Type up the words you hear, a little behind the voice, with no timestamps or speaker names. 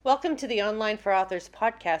Welcome to the Online for Authors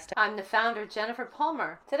podcast. I'm the founder, Jennifer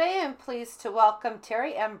Palmer. Today I'm pleased to welcome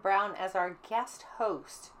Terry M. Brown as our guest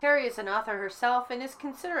host. Terry is an author herself and is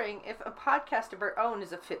considering if a podcast of her own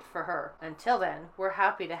is a fit for her. Until then, we're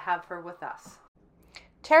happy to have her with us.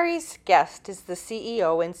 Terry's guest is the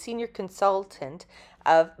CEO and senior consultant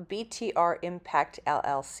of BTR Impact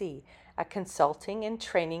LLC, a consulting and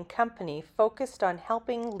training company focused on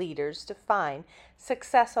helping leaders define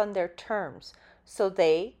success on their terms so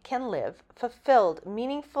they can live fulfilled,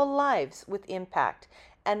 meaningful lives with impact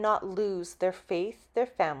and not lose their faith, their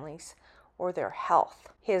families, or their health.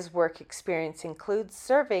 His work experience includes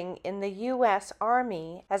serving in the U.S.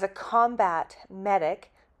 Army as a combat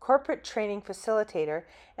medic, corporate training facilitator,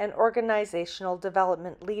 and organizational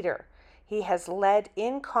development leader. He has led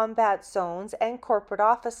in combat zones and corporate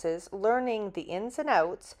offices, learning the ins and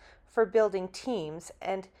outs for building teams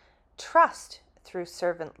and trust through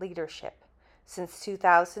servant leadership. Since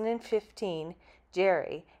 2015,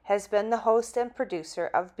 Jerry has been the host and producer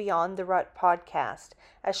of Beyond the Rut podcast,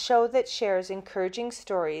 a show that shares encouraging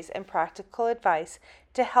stories and practical advice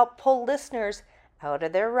to help pull listeners out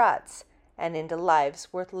of their ruts and into lives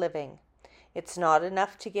worth living. It's not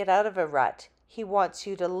enough to get out of a rut. He wants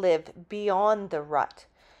you to live beyond the rut.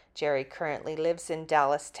 Jerry currently lives in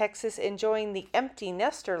Dallas, Texas, enjoying the empty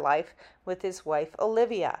nester life with his wife,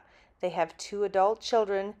 Olivia. They have 2 adult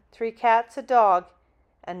children, 3 cats, a dog,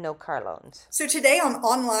 and no car loans. So today on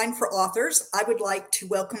Online for Authors, I would like to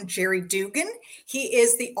welcome Jerry Dugan. He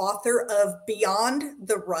is the author of Beyond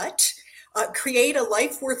the Rut, Create a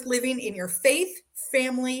Life Worth Living in Your Faith,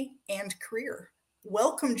 Family, and Career.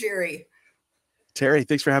 Welcome, Jerry. Terry,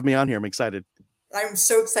 thanks for having me on here. I'm excited. I'm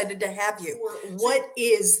so excited to have you. What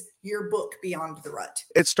is your book, Beyond the Rut?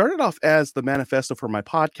 It started off as the manifesto for my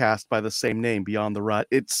podcast by the same name, Beyond the Rut.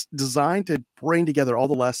 It's designed to bring together all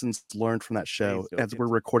the lessons learned from that show. As we're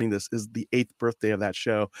recording this, is the 8th birthday of that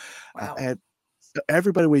show. Wow. And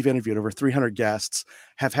everybody we've interviewed, over 300 guests,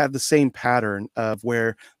 have had the same pattern of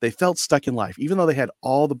where they felt stuck in life, even though they had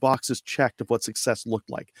all the boxes checked of what success looked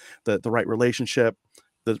like. The right relationship,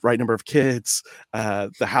 the right number of kids,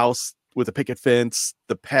 the house with a picket fence,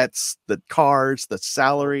 the pets, the cars, the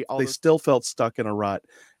salary, they still felt stuck in a rut.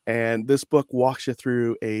 And this book walks you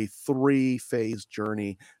through a 3-phase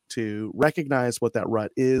journey to recognize what that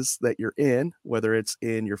rut is that you're in, whether it's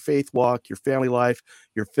in your faith walk, your family life,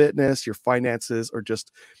 your fitness, your finances, or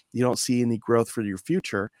just you don't see any growth for your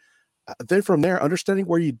future. Then from there, understanding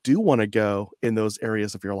where you do want to go in those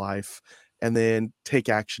areas of your life, and then take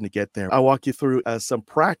action to get there. I'll walk you through some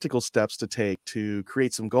practical steps to take to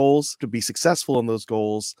create some goals, to be successful in those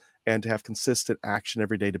goals, and to have consistent action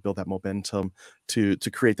every day to build that momentum to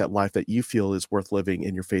create that life that you feel is worth living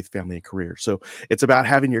in your faith, family, and career. So it's about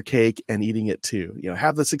having your cake and eating it too.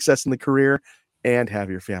 Have the success in the career and have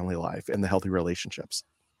your family life and the healthy relationships.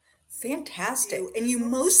 Fantastic. And you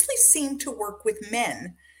mostly seem to work with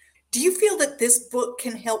men. Do you feel that this book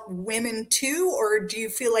can help women too, or do you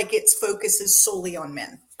feel like its focus is solely on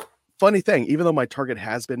men? Funny thing, even though my target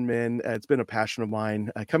has been men, it's been a passion of mine.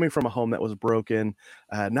 Coming from a home that was broken,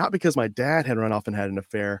 not because my dad had run off and had an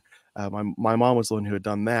affair. My mom was the one who had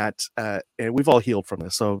done that, and we've all healed from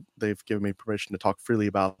this, so they've given me permission to talk freely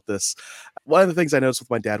about this. One of the things I noticed with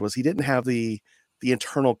my dad was he didn't have the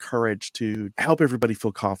internal courage to help everybody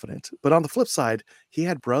feel confident. But on the flip side, he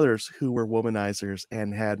had brothers who were womanizers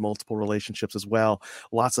and had multiple relationships as well.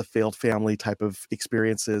 Lots of failed family type of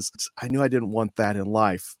experiences. I knew I didn't want that in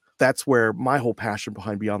life. That's where my whole passion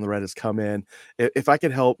behind Beyond the Red has come in. If I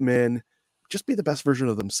could help men just be the best version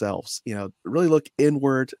of themselves, really look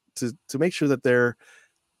inward to make sure that they're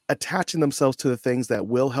attaching themselves to the things that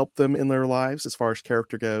will help them in their lives as far as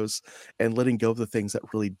character goes, and letting go of the things that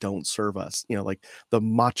really don't serve us. Like the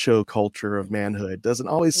macho culture of manhood doesn't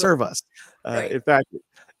always serve us. Right. In fact,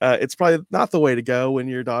 it's probably not the way to go when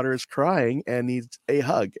your daughter is crying and needs a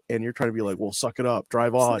hug and you're trying to be like, well, suck it up,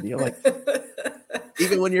 drive on.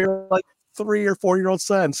 Even when you're like 3 or 4-year-old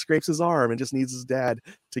son scrapes his arm and just needs his dad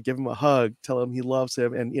to give him a hug, tell him he loves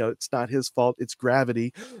him. And, it's not his fault. It's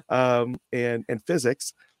gravity and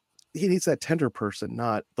physics. He needs that tender person,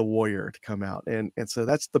 not the warrior, to come out. And so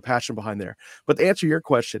that's the passion behind there. But to answer your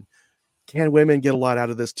question, can women get a lot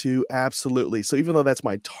out of this too? Absolutely. So even though that's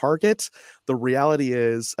my target, the reality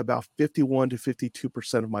is about 51 to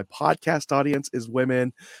 52% of my podcast audience is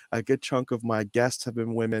women. A good chunk of my guests have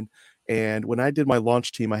been women. And when I did my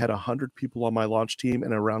launch team, I had 100 people on my launch team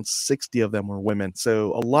and around 60 of them were women.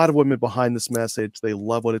 So a lot of women behind this message. They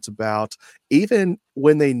love what it's about. Even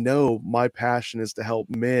when they know my passion is to help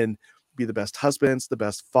men be the best husbands, the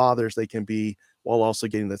best fathers they can be, while also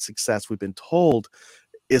getting that success we've been told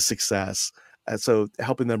is success. So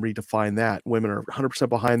helping them redefine that. Women are 100%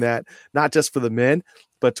 behind that, not just for the men,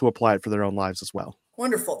 but to apply it for their own lives as well.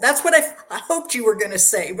 Wonderful. That's what I hoped you were going to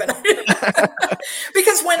say, but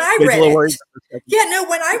because when I Made you a read little worried. it,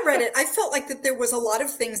 when I read it, I felt like that there was a lot of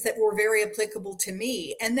things that were very applicable to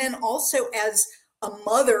me. And then also as a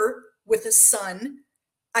mother with a son,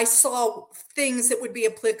 I saw things that would be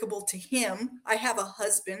applicable to him. I have a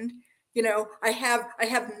husband, I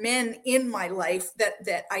have men in my life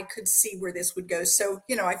that I could see where this would go. So,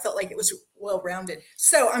 I felt like it was well-rounded.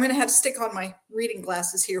 So I'm going to have to stick on my reading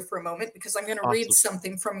glasses here for a moment, because I'm going to read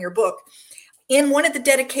something from your book. In one of the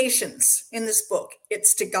dedications in this book,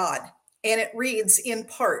 it's to God, and it reads in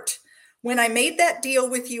part, "When I made that deal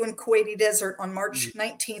with you in Kuwaiti Desert on March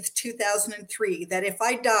 19th, 2003, that if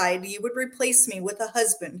I died, you would replace me with a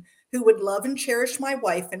husband who would love and cherish my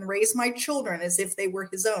wife and raise my children as if they were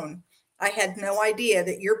his own. I had no idea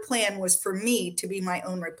that your plan was for me to be my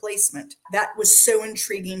own replacement." That was so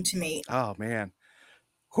intriguing to me. Oh, man.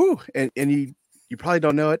 Whew. And you probably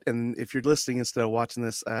don't know it. And if you're listening instead of watching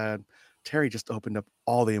this, Terry just opened up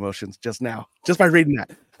all the emotions just now, just by reading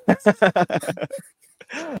that.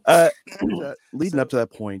 Leading up to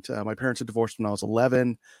that point, my parents had divorced when I was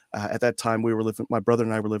 11. At that time, my brother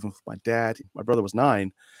and I were living with my dad. My brother was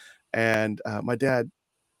 9, and my dad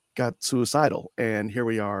got suicidal, and here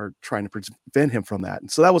we are trying to prevent him from that.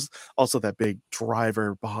 And so that was also that big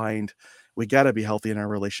driver behind, we got to be healthy in our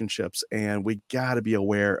relationships, and we got to be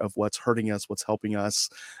aware of what's hurting us, what's helping us,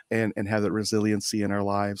 and have that resiliency in our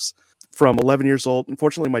lives. From 11 years old,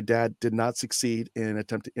 unfortunately, my dad did not succeed in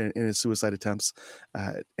his suicide attempts,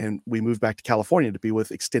 and we moved back to California to be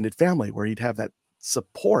with extended family, where he'd have that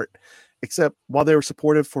support. Except while they were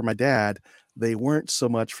supportive for my dad, they weren't so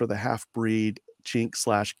much for the half-breed chink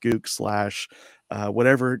 / gook /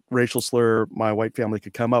 whatever racial slur my white family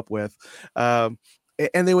could come up with.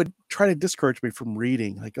 And they would try to discourage me from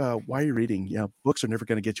reading, like, why are you reading? Books are never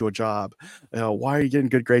going to get you a job. Why are you getting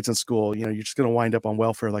good grades in school? You're just going to wind up on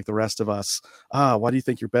welfare like the rest of us. Why do you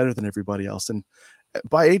think you're better than everybody else? And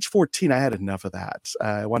by age 14, I had enough of that.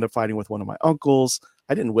 I wound up fighting with one of my uncles.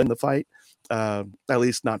 I didn't win the fight, at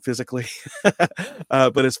least not physically.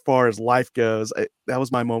 But as far as life goes, that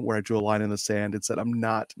was my moment where I drew a line in the sand and said, I'm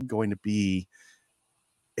not going to be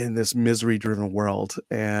in this misery-driven world.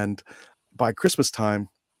 And by Christmas time,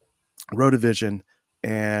 I wrote a vision,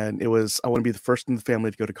 and it was, I want to be the first in the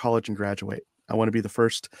family to go to college and graduate. I want to be the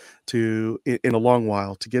first to, in a long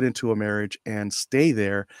while, to get into a marriage and stay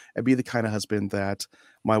there and be the kind of husband that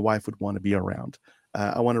my wife would want to be around.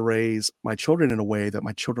 I want to raise my children in a way that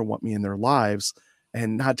my children want me in their lives,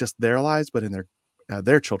 and not just their lives, but in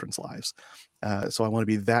their children's lives. So I want to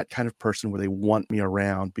be that kind of person where they want me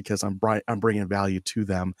around because I'm bringing value to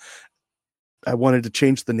them. I wanted to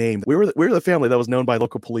change the name. We were the family that was known by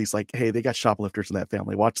local police, like, hey, they got shoplifters in that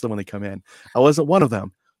family. Watch them when they come in. I wasn't one of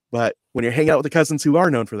them, but when you're hanging out with the cousins who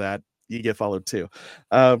are known for that, you get followed too.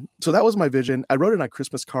 So that was my vision. I wrote it on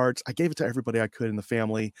Christmas cards. I gave it to everybody I could in the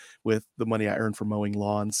family with the money I earned from mowing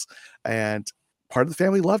lawns. And part of the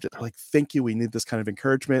family loved it. They're like, thank you. We need this kind of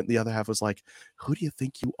encouragement. The other half was like, who do you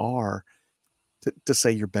think you are to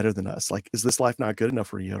say you're better than us? Like, is this life not good enough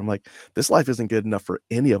for you? And I'm like, this life isn't good enough for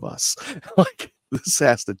any of us. Like, this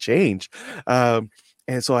has to change. And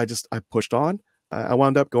so I pushed on. I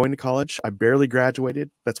wound up going to college. I barely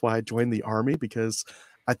graduated. That's why I joined the Army, because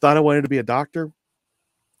I thought I wanted to be a doctor,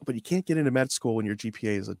 but you can't get into med school when your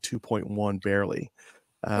GPA is a 2.1 barely.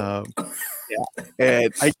 Yeah.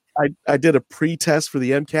 And I did a pre-test for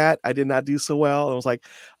the MCAT. I did not do so well. I was like,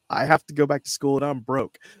 I have to go back to school and I'm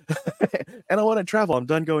broke. And I want to travel. I'm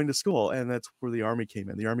done going to school. And that's where the Army came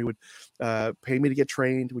in. The Army would pay me to get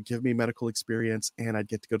trained, would give me medical experience, and I'd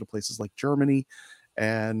get to go to places like Germany.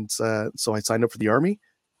 And so I signed up for the Army.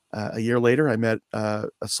 A year later, I met a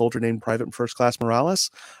soldier named Private First Class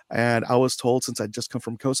Morales. And I was told, since I'd just come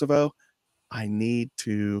from Kosovo, I need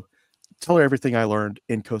to tell her everything I learned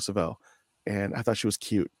in Kosovo. And I thought she was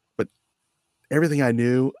cute. But everything I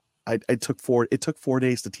knew, it took 4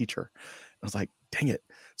 days to teach her. I was like, dang it.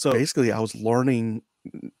 So basically I was learning.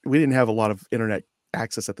 We didn't have a lot of internet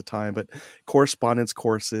access at the time, but correspondence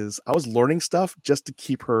courses, I was learning stuff just to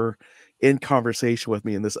keep her in conversation with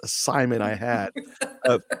me in this assignment I had.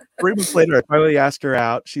 3 months later, I finally asked her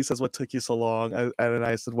out. She says, what took you so long? And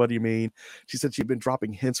I said, what do you mean? She said she'd been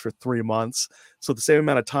dropping hints for 3 months. So the same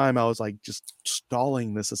amount of time I was like just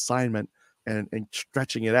stalling this assignment and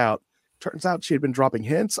stretching it out. Turns out she had been dropping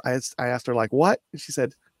hints. I asked her, like, what? And she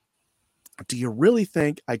said, do you really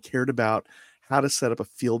think I cared about how to set up a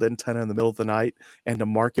field antenna in the middle of the night and to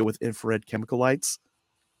mark it with infrared chemical lights?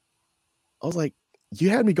 I was like, you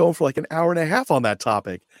had me going for like an hour and a half on that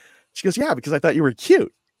topic. She goes, yeah, because I thought you were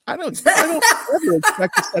cute. I don't ever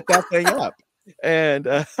expect to set that thing up. And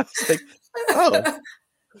I was like, oh.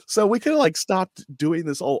 So we could have like stopped doing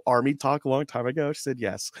this old Army talk a long time ago. She said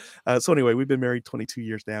yes. So anyway, we've been married 22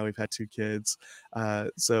 years now. We've had 2 kids.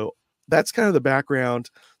 So that's kind of the background.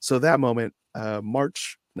 So that moment,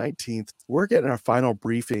 March 19th, we're getting our final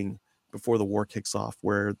briefing before the war kicks off,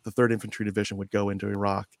 where the 3rd Infantry Division would go into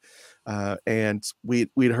Iraq. And we'd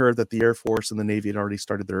heard that the Air Force and the Navy had already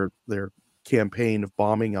started their campaign of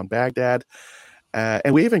bombing on Baghdad.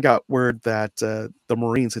 And we even got word that the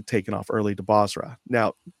Marines had taken off early to Basra.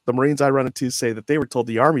 Now, the Marines I run into say that they were told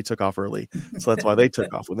the Army took off early, so that's why they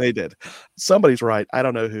took off when they did. Somebody's right. I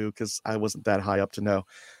don't know who, because I wasn't that high up to know.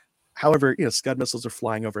 However, Scud missiles are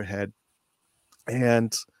flying overhead,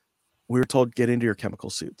 and we were told, get into your chemical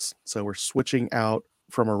suits. So we're switching out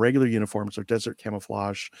from our regular uniforms or desert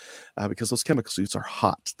camouflage because those chemical suits are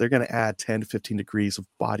hot. They're going to add 10 to 15 degrees of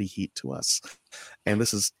body heat to us. And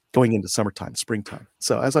this is going into summertime, springtime.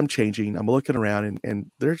 So as I'm changing, I'm looking around,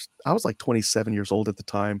 and I was like 27 years old at the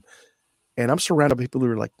time, and I'm surrounded by people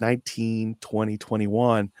who are like 19, 20,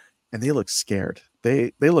 21, and they look scared.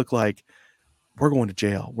 They look like, we're going to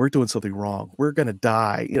jail. We're doing something wrong. We're going to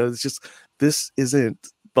die. It's just, this isn't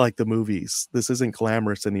like the movies. This isn't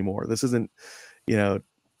glamorous anymore. This isn't,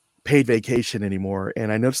 paid vacation anymore.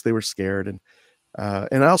 And I noticed they were scared. And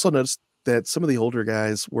I also noticed that some of the older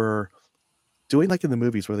guys were doing like in the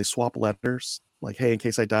movies where they swap letters, like, hey, in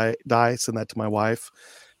case I die, send that to my wife.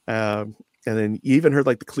 And then you even heard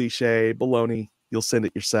like the cliche, baloney, you'll send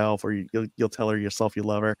it yourself, or you'll tell her yourself you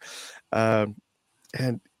love her.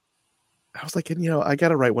 And I was like, I got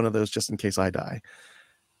to write one of those just in case I die.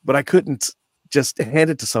 But I couldn't just hand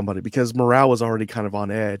it to somebody because morale was already kind of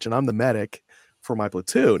on edge, and I'm the medic for my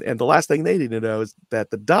platoon. And the last thing they need to know is that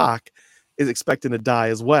the doc is expecting to die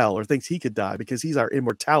as well, or thinks he could die, because he's our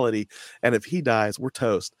immortality. And if he dies, we're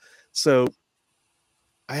toast. So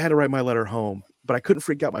I had to write my letter home, but I couldn't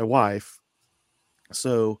freak out my wife.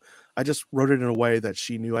 So I just wrote it in a way that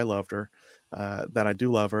she knew I loved her, that I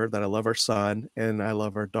do love her, that I love our son, and I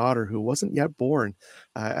love our daughter, who wasn't yet born.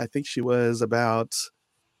 I think she was about,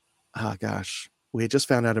 we had just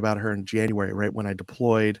found out about her in January, right when I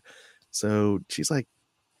deployed. So she's like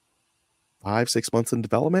 5-6 months in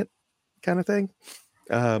development kind of thing.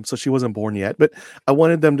 So she wasn't born yet, but I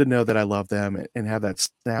wanted them to know that I love them and have that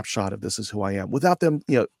snapshot of this is who I am, without them,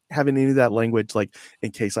 having any of that language, like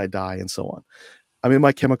in case I die and so on. I'm in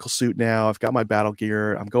my chemical suit now. I've got my battle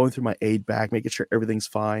gear. I'm going through my aid bag, making sure everything's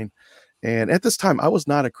fine. And at this time, I was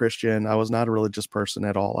not a Christian. I was not a religious person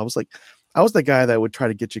at all. I was the guy that would try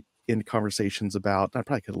to get you in conversations about, I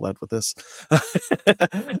probably could have led with this.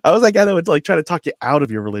 I was that guy that would like try to talk you out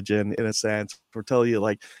of your religion, in a sense, or tell you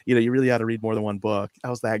like, you really ought to read more than one book.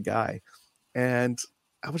 I was that guy. And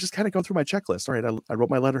I was just kind of going through my checklist. All right, I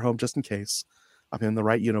wrote my letter home just in case. I'm in the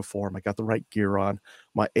right uniform. I got the right gear on.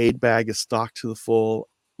 My aid bag is stocked to the full.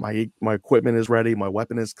 My equipment is ready. My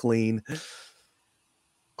weapon is clean.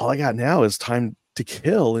 All I got now is time to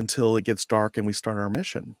kill until it gets dark and we start our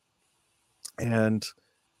mission. And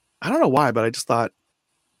I don't know why, but I just thought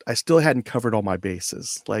I still hadn't covered all my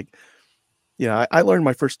bases. Like, I learned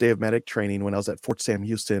my first day of medic training when I was at Fort Sam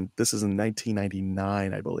Houston. This is in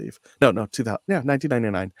 1999, I believe. No, 2000. Yeah,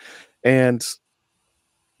 1999. And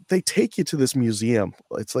they take you to this museum.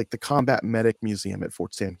 It's like the Combat Medic Museum at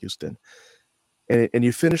Fort Sam Houston. And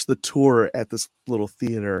you finish the tour at this little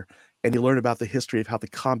theater, and you learn about the history of how the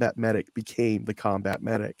combat medic became the combat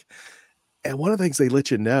medic. And one of the things they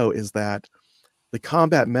let you know is that the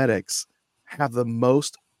combat medics have the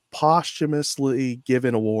most posthumously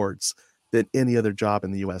given awards than any other job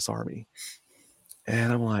in the U.S. Army.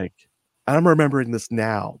 And I'm like, I'm remembering this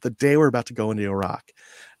now, the day we're about to go into Iraq.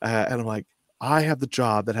 And I'm like, I have the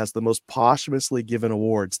job that has the most posthumously given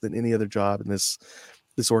awards than any other job in this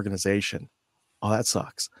organization. Oh, that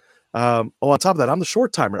sucks. On top of that, I'm the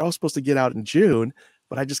short timer. I was supposed to get out in June,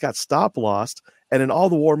 but I just got stop lost. And in all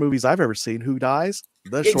the war movies I've ever seen, who dies?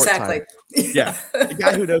 The short timer. Yeah. The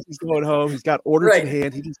guy who knows he's going home. He's got orders in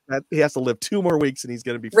hand. He has to live 2 more weeks and he's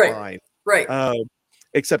going to be fine. Right.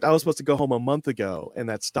 Except I was supposed to go home a month ago, and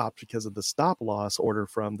that stopped because of the stop loss order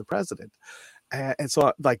from the president. And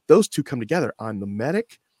so like those two come together. I'm the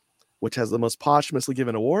medic, which has the most posthumously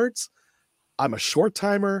given awards. I'm a short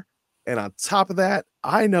timer. And on top of that,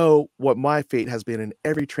 I know what my fate has been in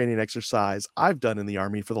every training exercise I've done in the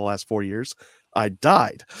Army for the last 4 years. I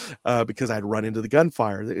died because I'd run into the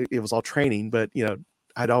gunfire. It was all training, but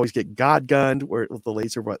I'd always get God gunned with the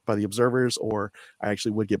laser by the observers, or I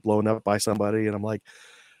actually would get blown up by somebody. And I'm like,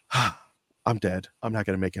 I'm dead. I'm not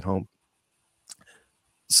going to make it home.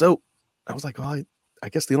 So I was like, well, I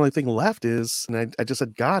guess the only thing left is, and I just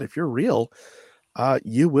said, God, if you're real,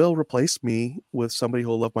 you will replace me with somebody who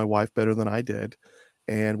will love my wife better than I did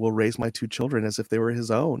and will raise my 2 children as if they were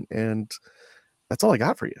his own. And that's all I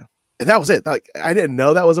got for you. And that was it. Like, I didn't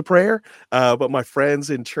know that was a prayer, but my friends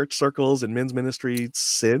in church circles and men's ministry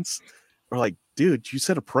since were like, dude, you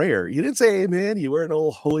said a prayer. You didn't say amen. You weren't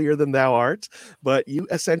all holier than thou art, but you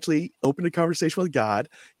essentially opened a conversation with God.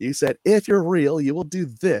 You said, if you're real, you will do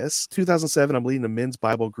this. 2007, I'm leading a men's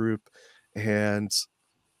Bible group. And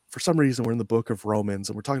for some reason, we're in the book of Romans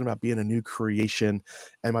and we're talking about being a new creation.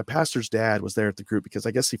 And my pastor's dad was there at the group because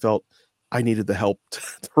I guess he felt I needed the help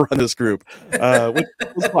to run this group, which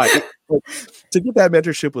was fine. To get that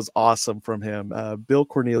mentorship was awesome from him. Bill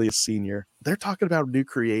Cornelius Sr. They're talking about new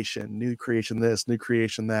creation this, new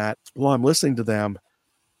creation that. While I'm listening to them,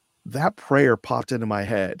 that prayer popped into my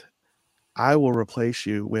head. I will replace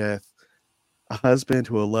you with a husband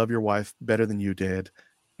who will love your wife better than you did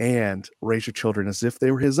and raise your children as if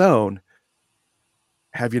they were his own.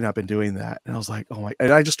 Have you not been doing that? And I was like, oh my,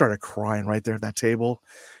 and I just started crying right there at that table.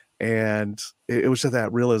 And it was just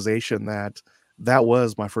that realization that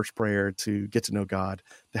was my first prayer, to get to know God,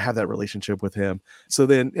 to have that relationship with him. So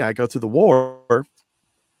then I go through the war,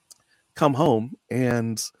 come home,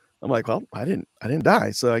 and I'm like, well, I didn't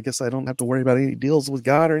die. So I guess I don't have to worry about any deals with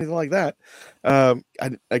God or anything like that.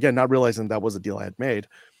 Again, not realizing that was a deal I had made.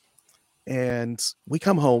 And we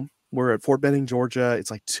come home, we're at Fort Benning, Georgia.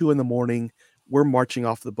 It's like 2 a.m. We're marching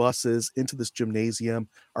off the buses into this gymnasium.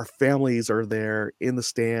 Our families are there in the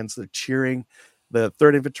stands. They're cheering. The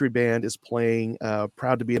 3rd Infantry Band is playing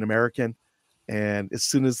Proud to be an American. And as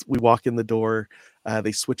soon as we walk in the door,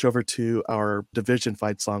 they switch over to our division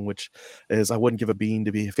fight song, which is, I wouldn't give a bean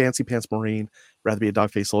to be a fancy pants Marine, rather be a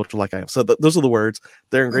dog-faced soldier like I am. So those are the words.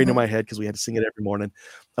 They're ingrained in my head because we had to sing it every morning.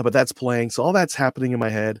 But that's playing. So all that's happening in my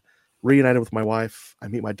head. Reunited with my wife. I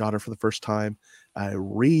meet my daughter for the first time. I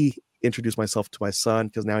reintroduce myself to my son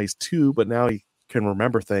because now he's 2, but now he can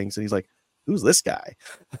remember things. And he's like, who's this guy?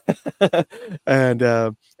 And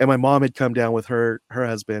my mom had come down with her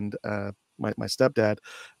husband, my stepdad,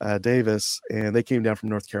 Davis, and they came down from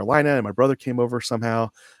North Carolina, and my brother came over somehow.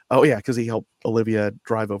 Oh yeah, because he helped Olivia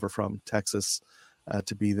drive over from Texas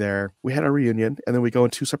to be there. We had a reunion, and then we go in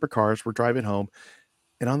 2 separate cars. We're driving home,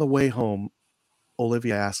 and on the way home,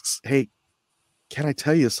 Olivia asks, hey, can I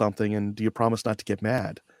tell you something? And do you promise not to get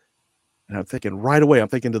mad? And I'm thinking right away,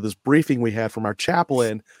 to this briefing we had from our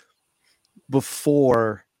chaplain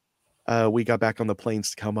before we got back on the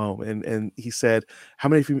planes to come home. And he said, how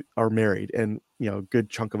many of you are married? And, a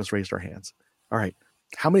good chunk of us raised our hands. All right.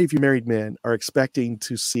 How many of you married men are expecting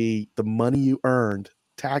to see the money you earned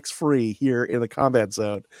tax-free here in the combat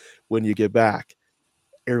zone when you get back?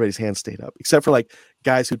 Everybody's hands stayed up, except for like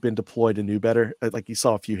guys who'd been deployed and knew better. Like, you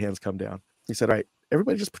saw a few hands come down. He said, all right,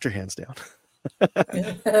 everybody just put your hands down.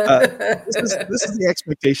 This is the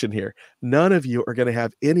expectation here. None of you are going to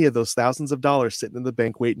have any of those thousands of dollars sitting in the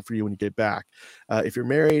bank waiting for you when you get back. If you're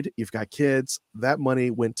married, you've got kids, that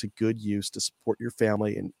money went to good use to support your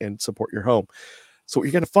family and support your home. So what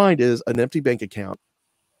you're going to find is an empty bank account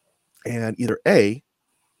and either A,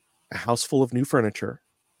 house full of new furniture,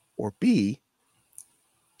 or B,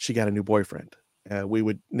 she got a new boyfriend. We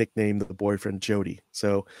would nickname the boyfriend Jody.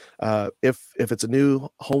 So if it's a new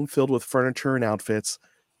home filled with furniture and outfits,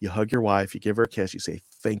 you hug your wife, you give her a kiss, you say,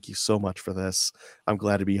 thank you so much for this. I'm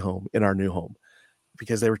glad to be home in our new home,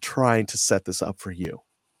 because they were trying to set this up for you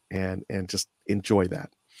and just enjoy that.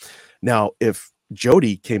 Now, if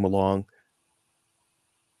Jody came along,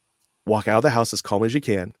 walk out of the house as calm as you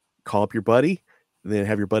can, call up your buddy, then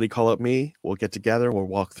have your buddy call up me. We'll get together. We'll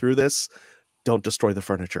walk through this. Don't destroy the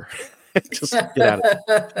furniture. Just get out of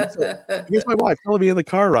it. So, here's my wife telling me in the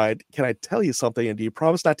car ride, can I tell you something? And do you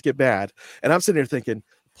promise not to get mad? And I'm sitting here thinking,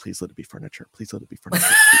 please let it be furniture. Please let it be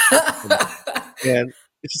furniture. And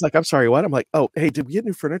it's just like, I'm sorry, what? I'm like, oh, hey, did we get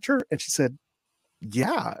new furniture? And she said,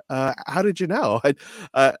 yeah. How did you know?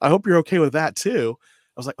 I hope you're okay with that too.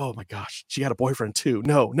 I was like, oh my gosh, she got a boyfriend too.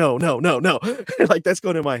 No. Like, that's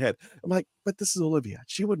going in my head. I'm like, but this is Olivia.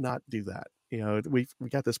 She would not do that. We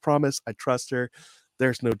got this promise. I trust her.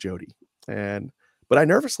 There's no Jody. But I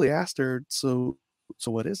nervously asked her, so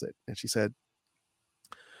what is it? And she said,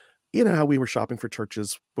 you know how we were shopping for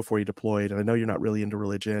churches before you deployed, and I know you're not really into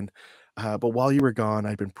religion, but while you were gone,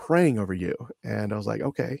 I'd been praying over you. And I was like,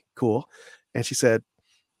 okay, cool. And she said,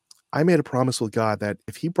 I made a promise with God that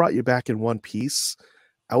if he brought you back in one piece,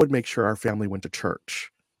 I would make sure our family went to church.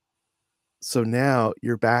 So now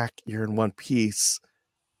you're back, you're in one piece,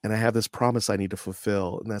 and I have this promise I need to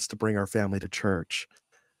fulfill, and that's to bring our family to church.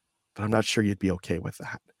 But I'm not sure you'd be okay with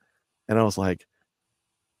that. And I was like,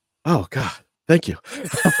 oh God, Thank you.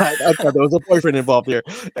 I thought there was a boyfriend involved here.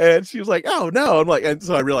 And she was like, oh no. I'm like, and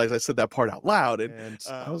so I realized I said that part out loud. And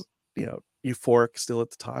I was, euphoric still at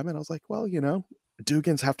the time. And I was like, well,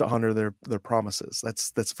 Dugans have to honor their promises.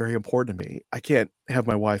 That's very important to me. I can't have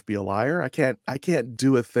my wife be a liar. I can't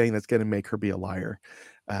do a thing that's going to make her be a liar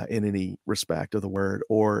in any respect of the word,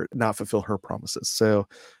 or not fulfill her promises. So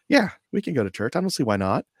yeah, we can go to church. I don't see why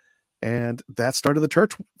not. And that started the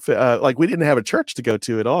church. Like, we didn't have a church to go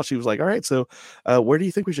to at all. She was like, all right, so where do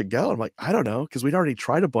you think we should go? I'm like, I don't know, because we'd already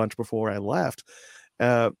tried a bunch before I left.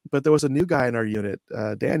 But there was a new guy in our unit,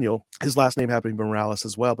 Daniel. His last name happened to be Morales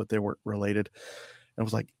as well, but they weren't related. And I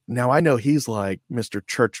was like, now I know he's like Mr.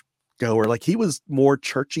 Church goer. Like, he was more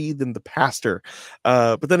churchy than the pastor.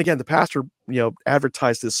 But then again, the pastor,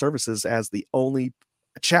 advertised his services as the only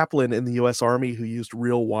chaplain in the U.S. Army who used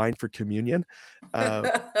real wine for communion.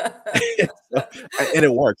 And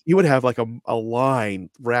it worked. He would have like a line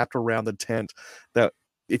wrapped around the tent that,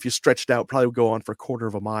 if you stretched out, probably would go on for a quarter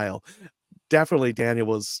of a mile. Definitely Daniel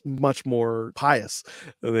was much more pious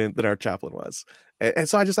than our chaplain was. And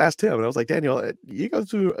so I just asked him, and I was like, Daniel, you go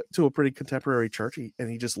to a pretty contemporary church? And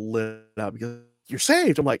he just lit up because, you're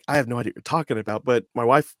saved. I'm like, I have no idea what you're talking about, but my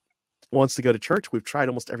wife wants to go to church. We've tried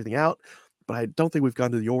almost everything out, but I don't think we've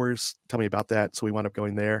gone to yours. Tell me about that. So we wound up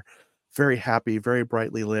going there. Very happy, very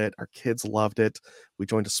brightly lit. Our kids loved it. We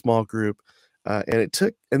joined a small group, and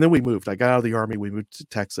then we moved. I got out of the Army. We moved to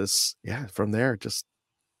Texas. Yeah. From there, just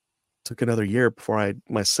took another year before I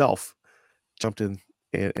myself jumped in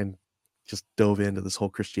and just dove into this whole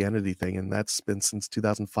Christianity thing. And that's been since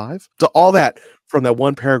 2005. So all that from that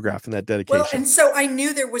one paragraph in that dedication. Well, and so I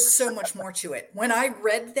knew there was so much more to it. When I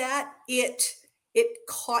read that, it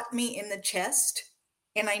caught me in the chest,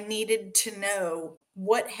 and I needed to know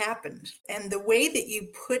what happened. And the way that you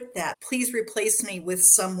put that, please replace me with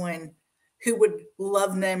someone who would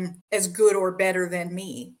love them as good or better than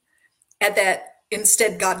me. At that,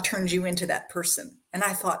 instead, God turns you into that person. And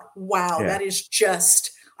I thought, wow, That is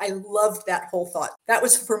just, I loved that whole thought. That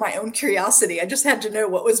was for my own curiosity. I just had to know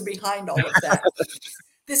what was behind all of that.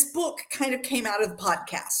 This book kind of came out of the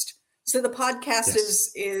podcast. So the podcast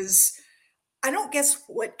is I don't guess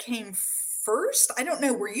what came first. I don't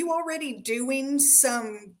know. Were you already doing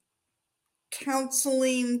some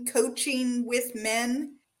counseling, coaching with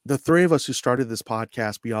men? The three of us who started this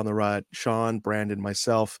podcast, Beyond the Rut, Sean, Brandon,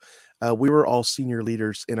 myself, we were all senior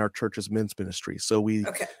leaders in our church's men's ministry. So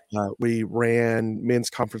we ran men's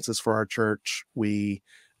conferences for our church. We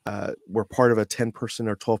were part of a 10-person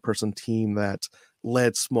or 12-person team that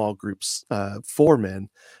led small groups for men,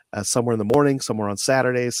 somewhere in the morning, somewhere on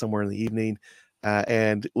Saturdays, somewhere in the evening.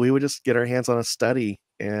 And we would just get our hands on a study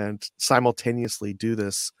and simultaneously do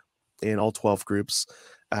this in all 12 groups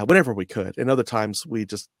whenever we could. And other times we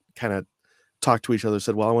just kind of talked to each other,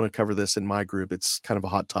 said, well, I want to cover this in my group. It's kind of a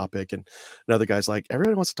hot topic. And another guy's like,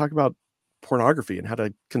 everybody wants to talk about pornography and how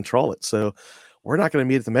to control it. So we're not going to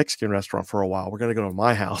meet at the Mexican restaurant for a while. We're going to go to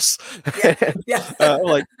my house.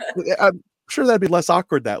 Like, I'm sure that'd be less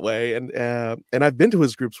awkward that way. And I've been to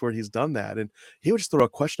his groups where he's done that. And he would just throw a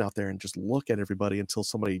question out there and just look at everybody until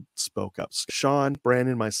somebody spoke up. So Sean,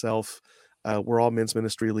 Brandon, myself, we're all men's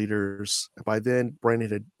ministry leaders. By then,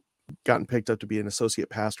 Brandon had gotten picked up to be an associate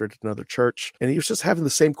pastor at another church. And he was just having the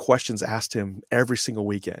same questions asked him every single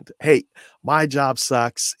weekend. Hey, my job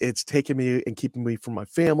sucks. It's taking me and keeping me from my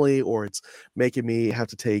family, or it's making me have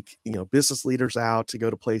to take, business leaders out to go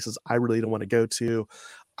to places I really don't want to go to.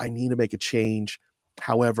 I need to make a change.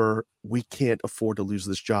 However, we can't afford to lose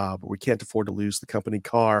this job, or we can't afford to lose the company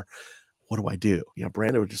car. What do I do?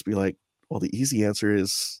 Brandon would just be like, well, the easy answer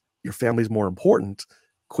is your family's more important.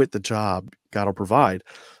 Quit the job. God will provide.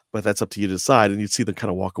 But that's up to you to decide. And you'd see them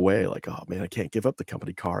kind of walk away like, oh man, I can't give up the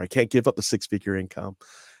company car. I can't give up the 6-figure income.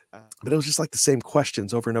 But it was just like the same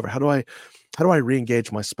questions over and over. How do I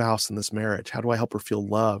re-engage my spouse in this marriage? How do I help her feel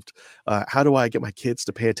loved? How do I get my kids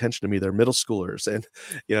to pay attention to me? They're middle schoolers. And,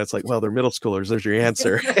 it's like, well, they're middle schoolers. There's your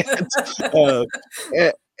answer.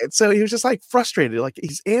 And so he was just like frustrated. Like,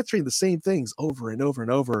 he's answering the same things over and over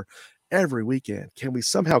and over every weekend. Can we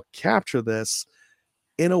somehow capture this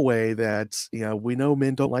in a way that, we know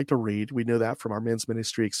men don't like to read. We know that from our men's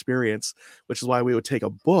ministry experience, which is why we would take a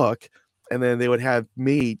book and then they would have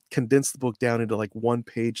me condense the book down into like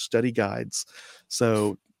 1-page study guides.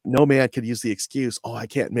 So no man could use the excuse, oh, I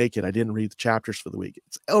can't make it. I didn't read the chapters for the week.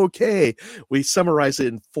 It's okay. We summarize it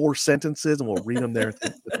in 4 sentences and we'll read them there with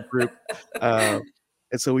the group. And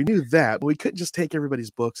so we knew that, but we couldn't just take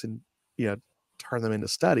everybody's books and, turn them into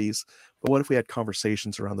studies, but what if we had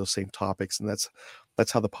conversations around those same topics? And that's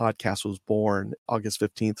how the podcast was born, August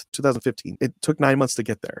 15th, 2015. It took 9 months to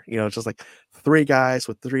get there. It's just like three guys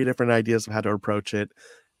with three different ideas of how to approach it.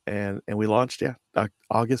 And we launched,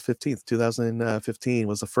 August 15th, 2015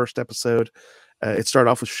 was the first episode. It started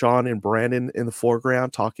off with Sean and Brandon in the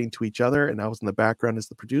foreground talking to each other, and I was in the background as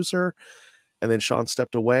the producer. And then Sean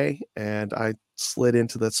stepped away, and I slid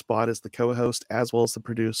into that spot as the co-host as well as the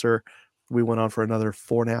producer. We went on for another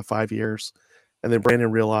 4.5, 5 years. And then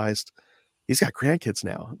Brandon realized he's got grandkids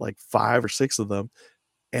now, like 5 or 6 of them.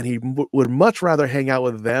 And he would much rather hang out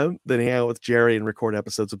with them than hang out with Jerry and record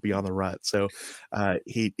episodes of Beyond the Rut. So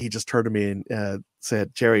he just turned to me and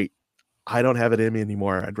said, Jerry, I don't have it in me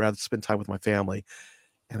anymore. I'd rather spend time with my family.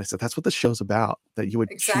 And I said, that's what the show's about, that you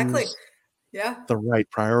would choose the right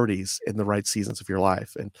priorities in the right seasons of your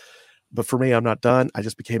life. But for me, I'm not done. I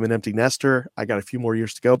just became an empty nester. I got a few more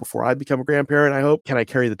years to go before I become a grandparent, I hope. Can I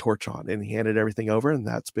carry the torch on? And he handed everything over, and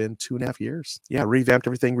that's been 2.5 years. Yeah, revamped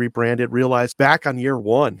everything, rebranded, realized back on year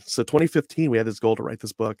 1. So 2015, we had this goal to write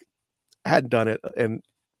this book. I hadn't done it. And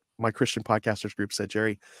my Christian podcasters group said,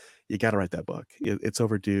 Jerry, you got to write that book. It's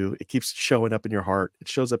overdue. It keeps showing up in your heart. It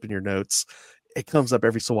shows up in your notes. It comes up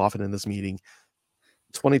every so often in this meeting.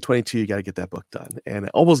 2022, you got to get that book done. And I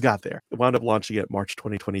almost got there. I wound up launching it March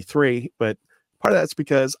 2023, but part of that's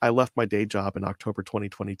because I left my day job in October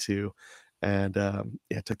 2022 and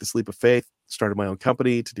took this leap of faith, started my own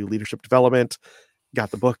company to do leadership development,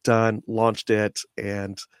 got the book done, launched it,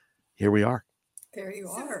 and here we are. There you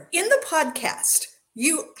are. In the podcast,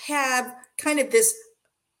 you have kind of this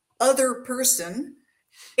other person,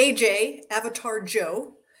 AJ, Avatar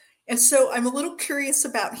Joe. And so I'm a little curious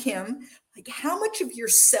about him. Like, how much of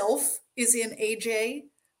yourself is in AJ,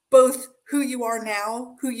 both who you are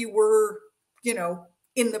now, who you were,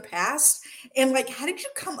 in the past? And like, how did you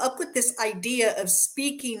come up with this idea of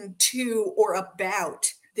speaking to or about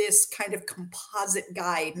this kind of composite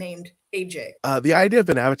guy named AJ? The idea of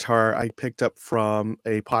an avatar I picked up from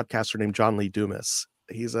a podcaster named John Lee Dumas.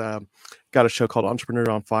 He's got a show called Entrepreneur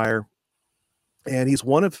on Fire. And he's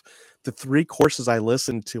one of the 3 courses I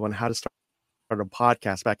listened to on how to start a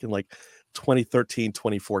podcast back in like 2013,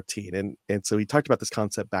 2014. And so he talked about this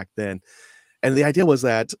concept back then. And the idea was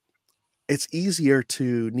that it's easier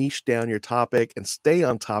to niche down your topic and stay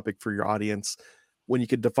on topic for your audience when you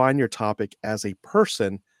can define your topic as a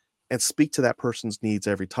person and speak to that person's needs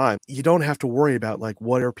every time. You don't have to worry about like,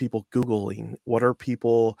 what are people Googling? What are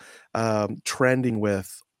people trending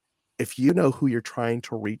with? If you know who you're trying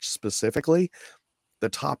to reach specifically, the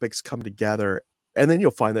topics come together. And then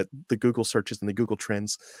you'll find that the Google searches and the Google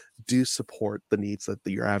trends do support the needs that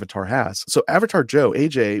your avatar has. So Avatar Joe,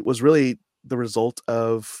 AJ, was really the result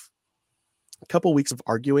of a couple of weeks of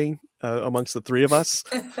arguing amongst the 3 of us.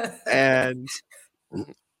 And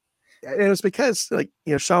it was because,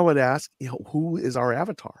 Sean would ask, who is our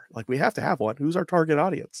avatar? Like, we have to have one. Who's our target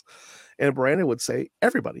audience? And Brandon would say,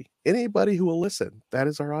 everybody, anybody who will listen. That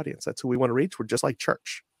is our audience. That's who we want to reach. We're just like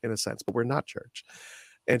church in a sense, but we're not church.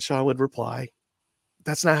 And Sean would reply,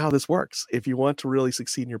 that's not how this works. If you want to really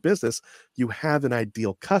succeed in your business, you have an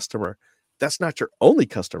ideal customer. That's not your only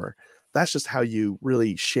customer. That's just how you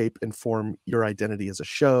really shape and form your identity as a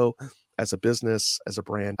show, as a business, as a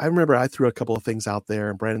brand. I remember I threw a couple of things out there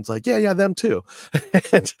and Brandon's like, yeah, them too.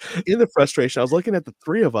 And in the frustration, I was looking at the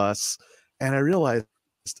 3 of us and I realized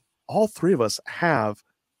all 3 of us have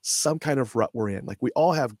some kind of rut we're in. Like, we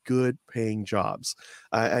all have good paying jobs.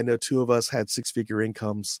 I know 2 of us had 6-figure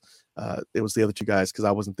incomes. It was the other 2 guys because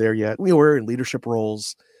I wasn't there yet. We were in leadership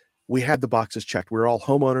roles. We had the boxes checked. We were all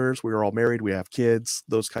homeowners. We were all married. We have kids,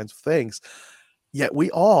 those kinds of things. Yet we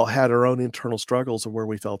all had our own internal struggles of where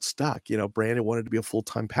we felt stuck. Brandon wanted to be a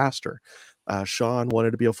full-time pastor. Sean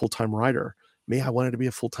wanted to be a full-time writer. Me, I wanted to be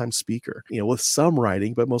a full-time speaker, with some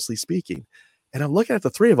writing, but mostly speaking. And I'm looking at the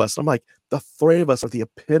 3 of us. And I'm like, the 3 of us are the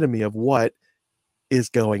epitome of what is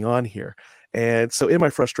going on here. And so in my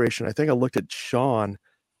frustration, I think I looked at Sean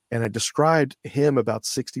and I described him about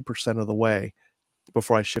 60% of the way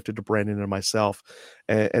before I shifted to Brandon and myself.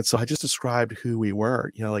 And so I just described who we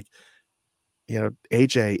were.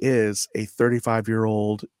 AJ is a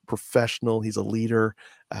 35-year-old professional. He's a leader.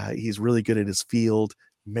 He's really good at his field,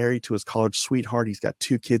 married to his college sweetheart. He's got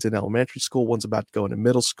 2 kids in elementary school. One's about to go into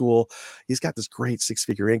middle school. He's got this great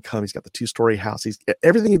 6-figure income. He's got the 2-story house. He's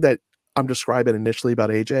everything that I'm describing initially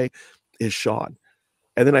about AJ is Sean.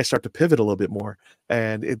 And then I start to pivot a little bit more.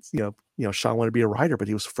 And it's, Sean wanted to be a writer, but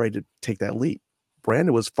he was afraid to take that leap.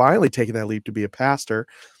 Brandon was finally taking that leap to be a pastor.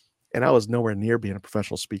 And I was nowhere near being a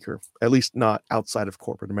professional speaker, at least not outside of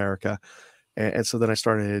corporate America. And so then I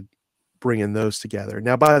started bringing those together.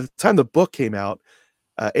 Now, by the time the book came out,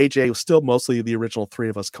 AJ was still mostly the original three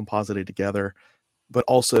of us composited together, but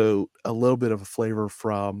also a little bit of a flavor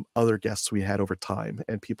from other guests we had over time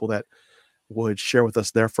and people that would share with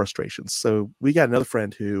us their frustrations. So we got another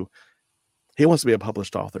friend who he wants to be a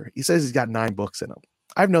published author. He says he's got 9 books in him.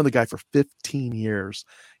 I've known the guy for 15 years.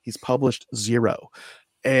 He's published 0.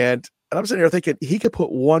 And I'm sitting here thinking he could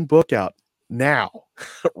put 1 book out now,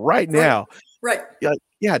 right now. Right.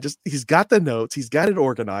 Yeah, just he's got the notes, he's got it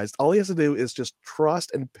organized. All he has to do is just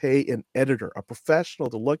trust and pay an editor, a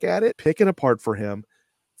professional to look at it, pick it apart for him,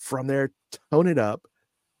 from there, tone it up,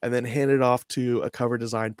 and then hand it off to a cover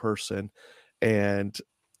design person and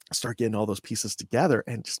start getting all those pieces together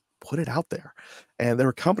and just put it out there. And there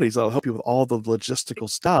are companies that'll help you with all the logistical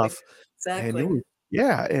stuff. Exactly.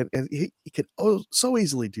 And he could so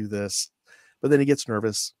easily do this. But then he gets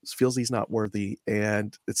nervous, feels he's not worthy.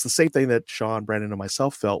 And it's the same thing that Sean, Brandon, and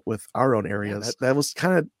myself felt with our own areas. That was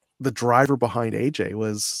kind of the driver behind AJ.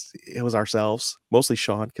 It was ourselves, mostly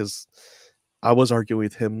Sean, because I was arguing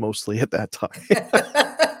with him mostly at that time.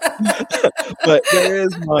 But there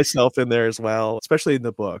is myself in there as well, especially in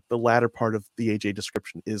the book. The latter part of the AJ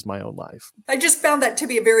description is my own life. I just found that to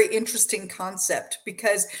be a very interesting concept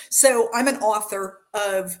because, so I'm an author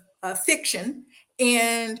of fiction,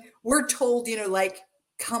 and we're told,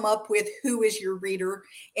 come up with who is your reader,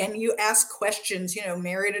 and you ask questions,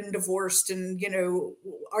 married and divorced, and,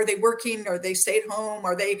 are they working? Are they stay at home?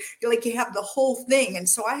 Are they you have the whole thing. And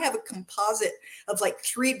so I have a composite of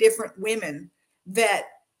 3 different women that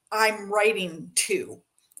I'm writing to.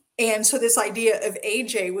 And so this idea of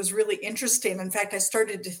AJ was really interesting. In fact, I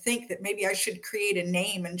started to think that maybe I should create a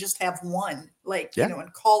name and just have one,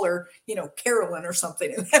 and call her, Carolyn or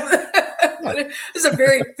something. It's a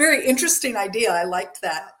very, very interesting idea. I liked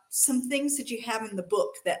that. Some things that you have in the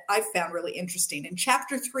book that I found really interesting. In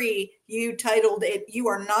chapter 3, you titled it, "You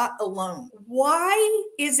Are Not Alone." Why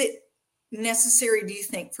is it necessary, do you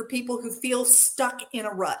think, for people who feel stuck in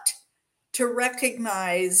a rut to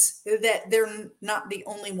recognize that they're not the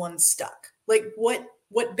only ones stuck?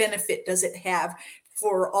 What benefit does it have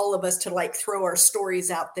for all of us to throw our stories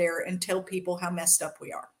out there and tell people how messed up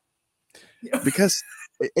we are? Because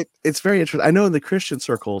it's very interesting. I know in the Christian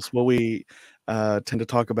circles, what we tend to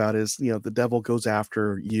talk about is, the devil goes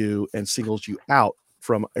after you and singles you out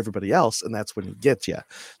from everybody else, and that's when he gets you.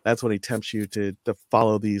 That's when he tempts you to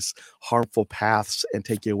follow these harmful paths and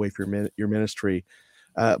take you away from your ministry.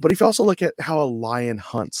 But if you also look at how a lion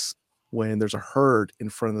hunts, when there's a herd in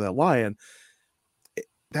front of that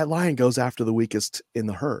lion goes after the weakest in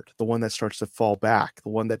the herd, the one that starts to fall back, the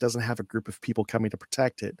one that doesn't have a group of people coming to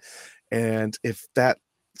protect it. And if that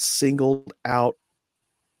singled out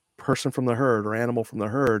person from the herd or animal from the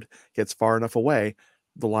herd gets far enough away,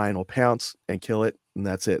 the lion will pounce and kill it, and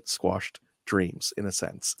that's it, squashed dreams in a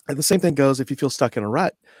sense. And the same thing goes if you feel stuck in a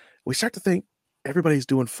rut. We start to think everybody's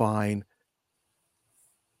doing fine.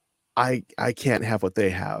 I can't have what they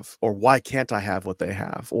have, or why can't I have what they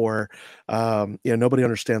have? Or, nobody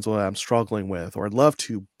understands what I'm struggling with, or I'd love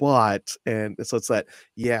to, but, and so it's that,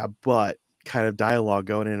 but kind of dialogue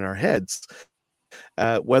going in our heads,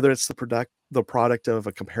 whether it's the product of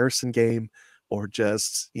a comparison game, or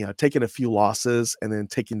just, taking a few losses and then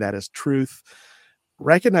taking that as truth,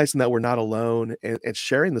 recognizing that we're not alone, and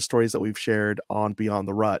sharing the stories that we've shared on Beyond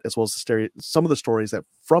the Rut, as well as some of the stories that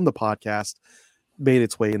from the podcast made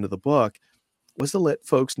its way into the book, was to let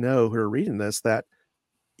folks know who are reading this that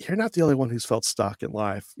you're not the only one who's felt stuck in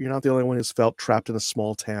life. You're not the only one who's felt trapped in a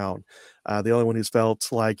small town. The only one who's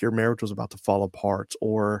felt like your marriage was about to fall apart.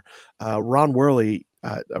 Or Ron Worley,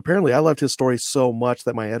 apparently I loved his story so much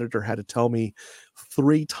that my editor had to tell me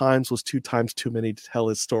 3 times was 2 times too many to tell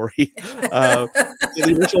his story. In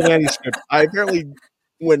the original manuscript, I apparently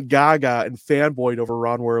went gaga and fanboyed over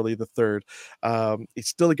Ron Worley III. He's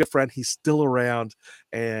still a good friend. He's still around.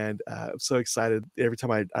 And I'm so excited every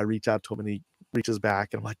time I reach out to him and he reaches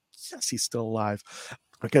back, and I'm like, yes, he's still alive,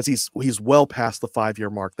 because he's well past the 5-year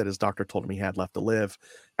mark that his doctor told him he had left to live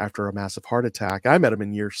after a massive heart attack. I met him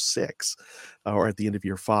in year 6 or at the end of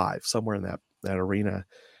year 5, somewhere in that arena.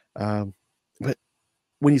 But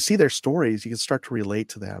when you see their stories, you can start to relate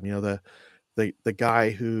to them. The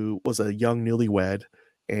guy who was a young newlywed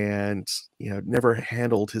and never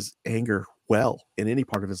handled his anger well in any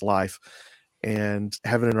part of his life, and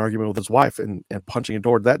having an argument with his wife and punching a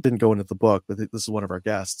door. That didn't go into the book, but this is one of our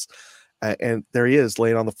guests. And there he is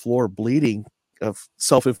laying on the floor bleeding of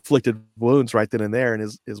self-inflicted wounds right then and there.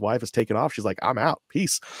 And his wife is taken off. She's like, I'm out.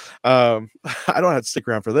 Peace. I don't have to stick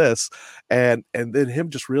around for this. And then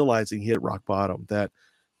him just realizing he hit rock bottom, that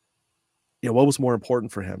what was more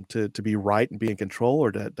important for him, to be right and be in control,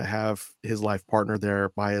 or to have his life partner there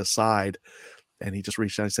by his side? And he just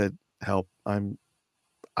reached out and said, help,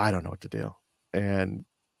 I don't know what to do. And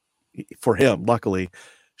for him, luckily,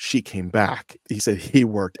 she came back. He said he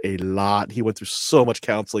worked a lot. He went through so much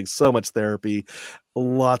counseling, so much therapy,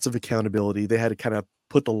 lots of accountability. They had to kind of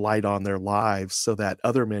put the light on their lives so that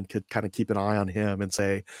other men could kind of keep an eye on him and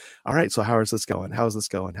say, all right, so how is this going? How's this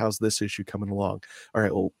going? How's this issue coming along? All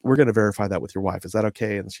right, well, we're going to verify that with your wife. Is that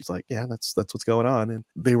okay? And she's like, yeah, that's what's going on. And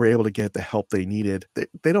they were able to get the help they needed.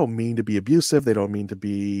 They don't mean to be abusive. They don't mean to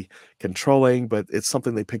be controlling, but it's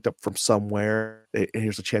something they picked up from somewhere. And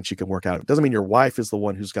here's a chance you can work out. It doesn't mean your wife is the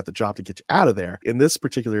one who's got the job to get you out of there. In this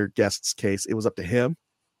particular guest's case, it was up to him.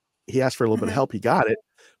 He asked for a little bit of help. He got it,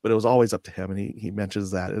 but it was always up to him. And he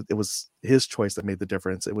mentions that it was his choice that made the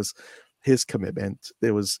difference. It was his commitment.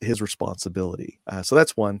 It was his responsibility. So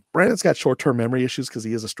that's one. Brandon's got short-term memory issues because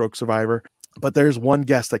he is a stroke survivor. But there's one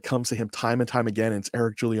guest that comes to him time and time again, and it's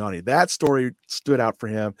Eric Giuliani. That story stood out for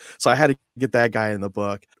him. So I had to get that guy in the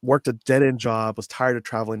book. Worked a dead-end job, was tired of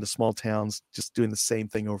traveling to small towns, just doing the same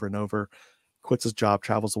thing over and over. Quits his job,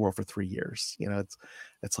 travels the world for 3 years.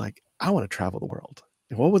 It's like, I want to travel the world.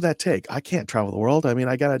 What would that take? I can't travel the world. I mean,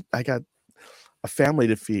 I got a family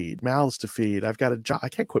to feed, mouths to feed. I've got a job. I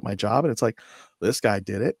can't quit my job. And it's like, this guy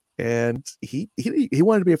did it. And he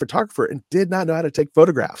wanted to be a photographer and did not know how to take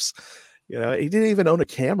photographs. He didn't even own a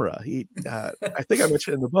camera. I think I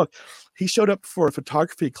mentioned in the book, he showed up for a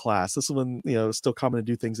photography class. This is when, it's still common to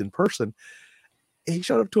do things in person. He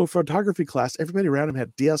showed up to a photography class. Everybody around him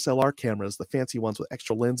had DSLR cameras, the fancy ones with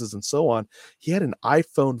extra lenses and so on. He had an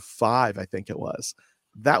iPhone 5, I think it was.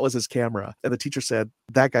 That was his camera. And the teacher said,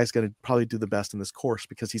 that guy's going to probably do the best in this course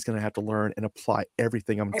because he's going to have to learn and apply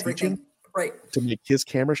everything I'm teaching to make his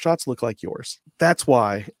camera shots look like yours. That's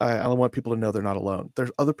why I want people to know they're not alone.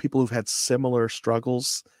 There's other people who've had similar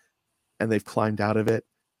struggles and they've climbed out of it.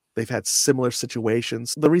 They've had similar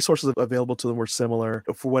situations. The resources available to them were similar.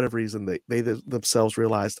 For whatever reason, they themselves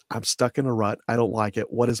realized, I'm stuck in a rut. I don't like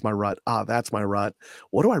it. What is my rut? That's my rut.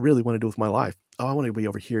 What do I really want to do with my life? I want to be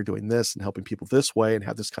over here doing this and helping people this way and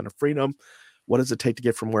have this kind of freedom. What does it take to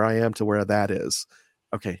get from where I am to where that is?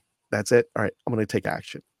 Okay, that's it. All right, I'm going to take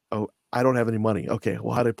action. Oh, I don't have any money. Okay,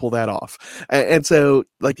 well, how do I pull that off? And so,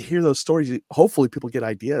 like, to hear those stories, hopefully people get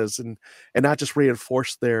ideas and not just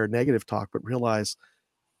reinforce their negative talk, but realize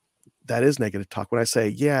that is negative talk. When I say,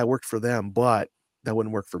 yeah, it worked for them, but that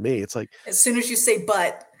wouldn't work for me. It's like, as soon as you say,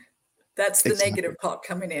 but, that's the negative talk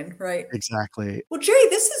coming in, right? Exactly. Well, Jerry,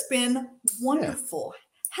 this has been wonderful. Yeah.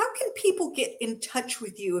 How can people get in touch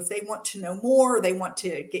with you if they want to know more, or they want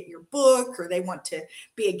to get your book, or they want to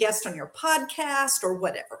be a guest on your podcast or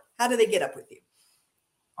whatever? How do they get up with you?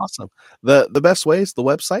 Awesome. The best way is the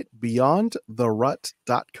website,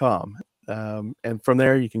 beyondtherut.com. And from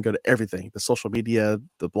there, you can go to everything, the social media,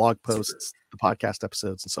 the blog posts, the podcast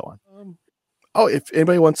episodes, and so on. If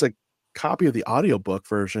anybody wants a copy of the audiobook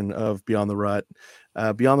version of Beyond the Rut,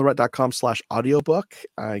 beyondtherut.com/audiobook.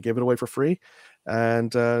 I give it away for free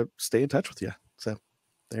and stay in touch with you. So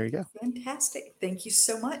there you go. Fantastic. Thank you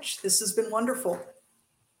so much. This has been wonderful.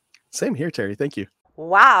 Same here, Terry. Thank you.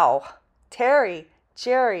 Wow. Terry,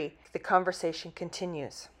 Jerry, the conversation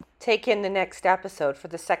continues. Take in the next episode for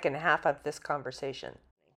the second half of this conversation.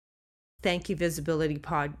 Thank you, Visibility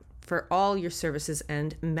Pod, for all your services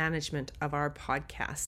and management of our podcast.